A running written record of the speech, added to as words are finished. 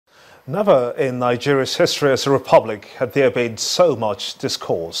Never in Nigeria's history as a republic had there been so much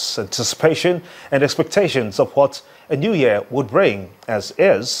discourse, anticipation and expectations of what a new year would bring, as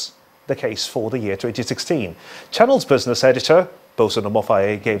is the case for the year 2016. Channel's business editor, Bosun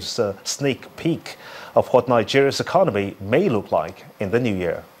Omofaye, gives a sneak peek of what Nigeria's economy may look like in the new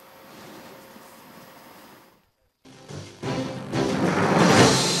year.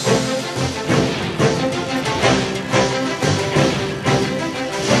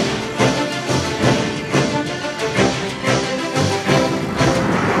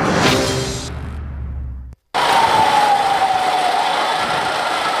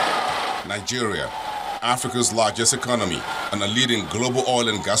 Nigeria, Africa's largest economy and a leading global oil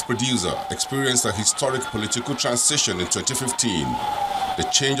and gas producer, experienced a historic political transition in 2015. The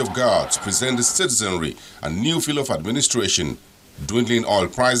change of guards present the citizenry a new field of administration, dwindling oil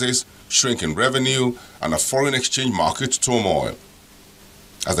prices, shrinking revenue, and a foreign exchange market turmoil.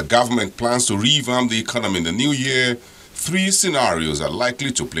 As the government plans to revamp the economy in the new year, three scenarios are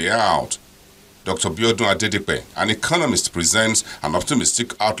likely to play out. Dr. Biodun Adedipe, an economist, presents an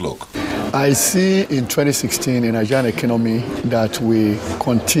optimistic outlook. I see in 2016 in Nigerian economy that we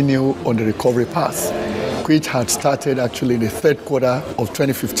continue on the recovery path, which had started actually in the third quarter of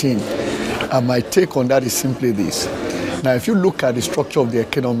 2015. And my take on that is simply this. Now, if you look at the structure of the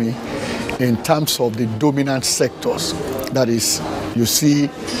economy in terms of the dominant sectors, that is, you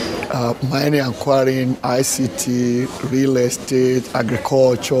see mining and quarrying, ICT, real estate,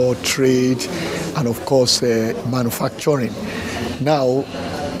 agriculture, trade, and of course manufacturing. Now,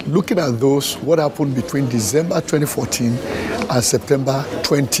 looking at those, what happened between December 2014 and September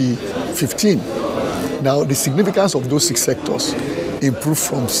 2015. Now, the significance of those six sectors improved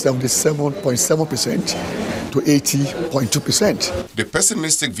from 77.7% to 80.2%. The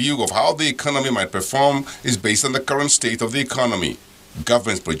pessimistic view of how the economy might perform is based on the current state of the economy,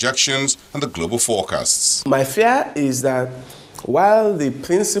 government's projections, and the global forecasts. My fear is that while the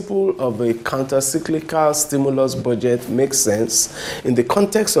principle of a counter-cyclical stimulus budget makes sense in the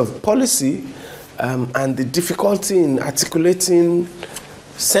context of policy and the difficulty in articulating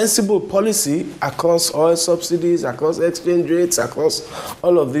sensible policy across oil subsidies, across exchange rates, across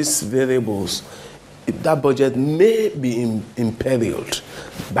all of these variables, that budget may be imperiled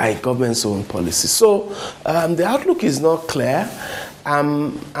by government's own policy. So the outlook is not clear.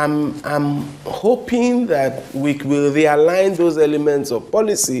 I'm hoping that we will realign those elements of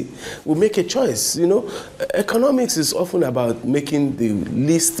policy. We'll make a choice. You know, economics is often about making the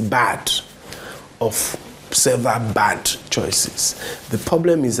least bad of several bad choices. The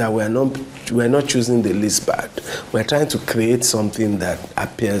problem is that we're not choosing the least bad. We're trying to create something that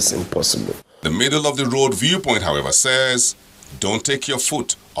appears impossible. The middle of the road viewpoint, however, says, don't take your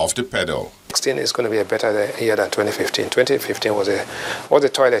foot off the pedal. 2016 is going to be a better year than 2015. 2015 was a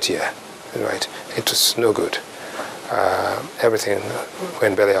toilet year, right? It was no good. Everything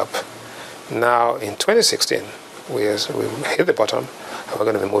went belly up. Now in 2016, we hit the bottom and we're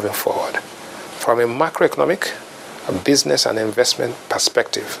going to be moving forward. From a macroeconomic, a business and investment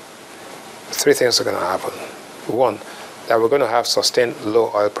perspective, three things are going to happen. One, that we're going to have sustained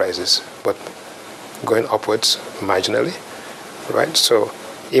low oil prices, but going upwards marginally, right? So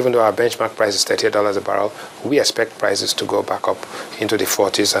even though our benchmark price is $38 a barrel, we expect prices to go back up into the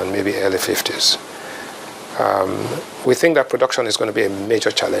 40s and maybe early 50s. We think that production is going to be a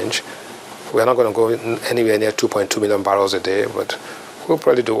major challenge. We're not going to go anywhere near 2.2 million barrels a day, but we'll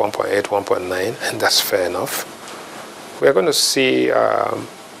probably do 1.8, 1.9, and that's fair enough. We're going to see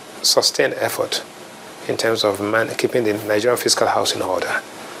sustained effort in terms of keeping the Nigerian fiscal house in order.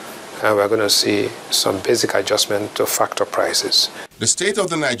 And we're going to see some basic adjustment to factor prices. The state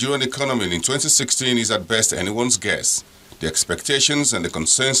of the Nigerian economy in 2016 is at best anyone's guess. The expectations and the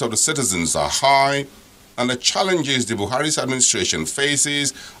concerns of the citizens are high, and the challenges the Buhari's administration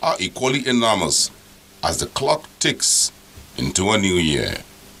faces are equally enormous as the clock ticks into a new year.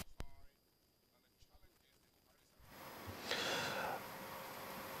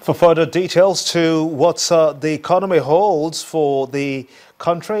 For further details to what the economy holds for the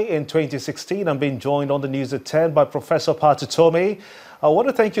country in 2016, I'm being joined on the news at 10 by Professor Pt.4. I want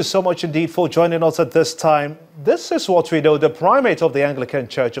to thank you so much indeed for joining us at this time. This is what we know. The primate of the Anglican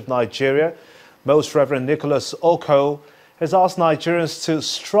Church of Nigeria, Most Reverend Nicholas Oko, has asked Nigerians to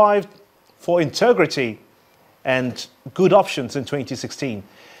strive for integrity and good options in 2016.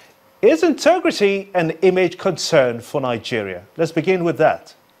 Is integrity an image concern for Nigeria? Let's begin with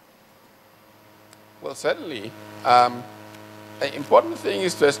that. Well, certainly. An important thing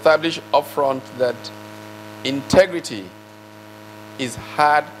is to establish upfront that integrity is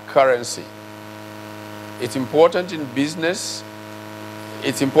hard currency. It's important in business,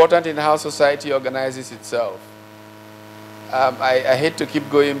 It's important in how society organizes itself. I hate to keep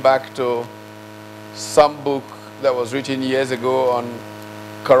going back to some book that was written years ago on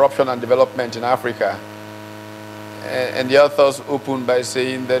corruption and development in Africa. And the authors opened by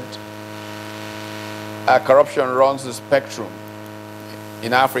saying that corruption runs the spectrum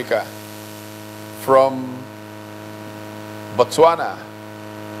in Africa from Botswana,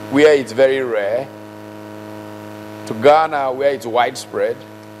 where it's very rare, to Ghana, where it's widespread,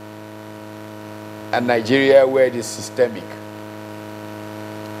 and Nigeria, where it is systemic.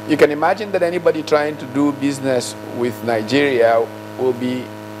 You can imagine that anybody trying to do business with Nigeria will be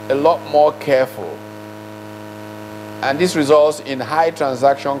a lot more careful. And this results in high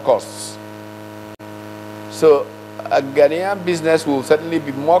transaction costs. So a Ghanaian business will certainly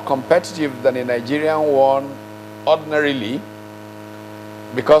be more competitive than a Nigerian one ordinarily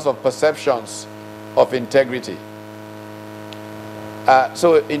because of perceptions of integrity.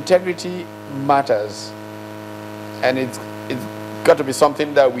 So integrity matters, and it's got to be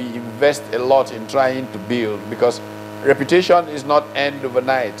something that we invest a lot in trying to build, because reputation is not earned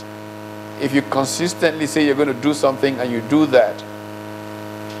overnight. If you consistently say you're going to do something and you do that,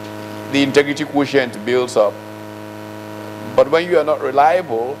 the integrity quotient builds up. But when you are not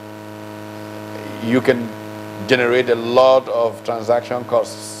reliable, you can generate a lot of transaction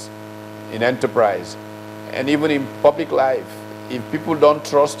costs in enterprise and even in public life. If people don't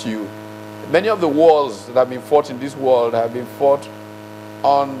trust you, many of the wars that have been fought in this world have been fought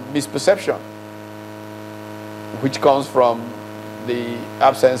on misperception, which comes from the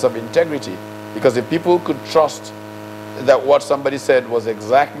absence of integrity. Because if people could trust that what somebody said was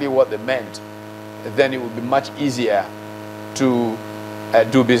exactly what they meant, then it would be much easier to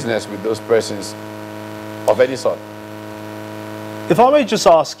do business with those persons of any sort. If I may just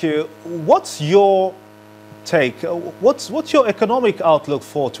ask you, what's your take? What's your economic outlook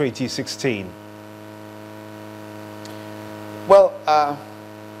for 2016? Well,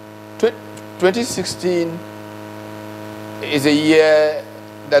 2016 is a year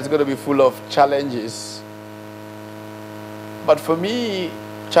that's going to be full of challenges. But for me,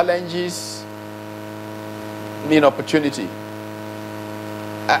 challenges mean opportunity.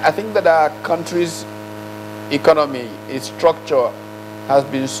 I think that our country's economy, its structure, has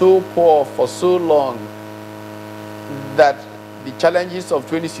been so poor for so long that the challenges of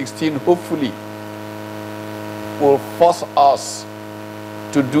 2016 hopefully will force us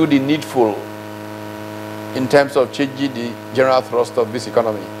to do the needful in terms of changing the general thrust of this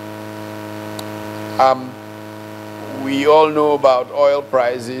economy. We all know about oil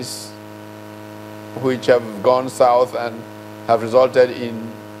prices, which have gone south and have resulted in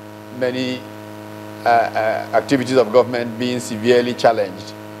many activities of government being severely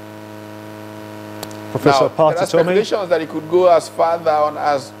challenged. Professor Now, there are Pt.4. speculations that it could go as far down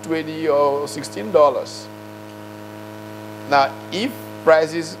as $20 or $16. Now, if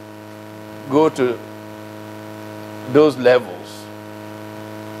prices go to those levels,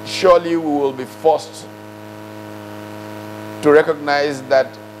 surely we will be forced to recognize that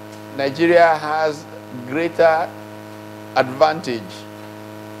Nigeria has greater advantage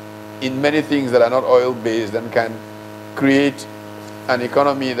in many things that are not oil-based and can create an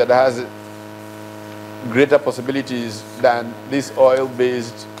economy that has greater possibilities than these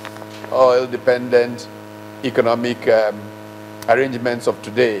oil-based, oil-dependent economic arrangements of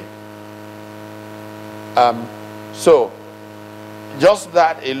today. So, just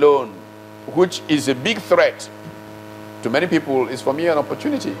that alone, which is a big threat to many people, is for me an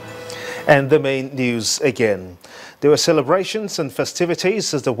opportunity. And the main news again. There were celebrations and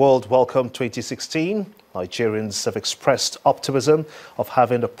festivities as the world welcomed 2016. Nigerians have expressed optimism of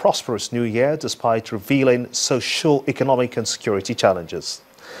having a prosperous new year despite revealing social, economic and security challenges.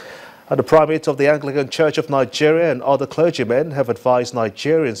 And the primate of the Anglican Church of Nigeria and other clergymen have advised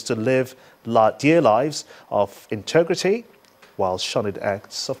Nigerians to live their lives of integrity while shunning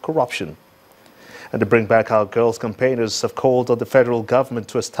acts of corruption. And to bring back our girls, campaigners have called on the federal government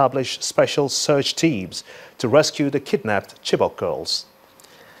to establish special search teams to rescue the kidnapped Chibok girls.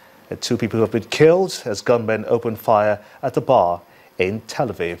 And 2 people have been killed as gunmen opened fire at a bar in Tel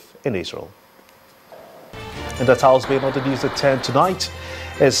Aviv in Israel. And that's how it's been on the news at 10 tonight.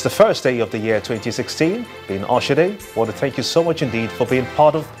 It's the first day of the year 2016, being ushered in. I want to thank you so much indeed for being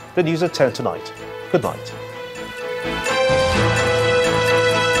part of the news at 10 tonight. Good night.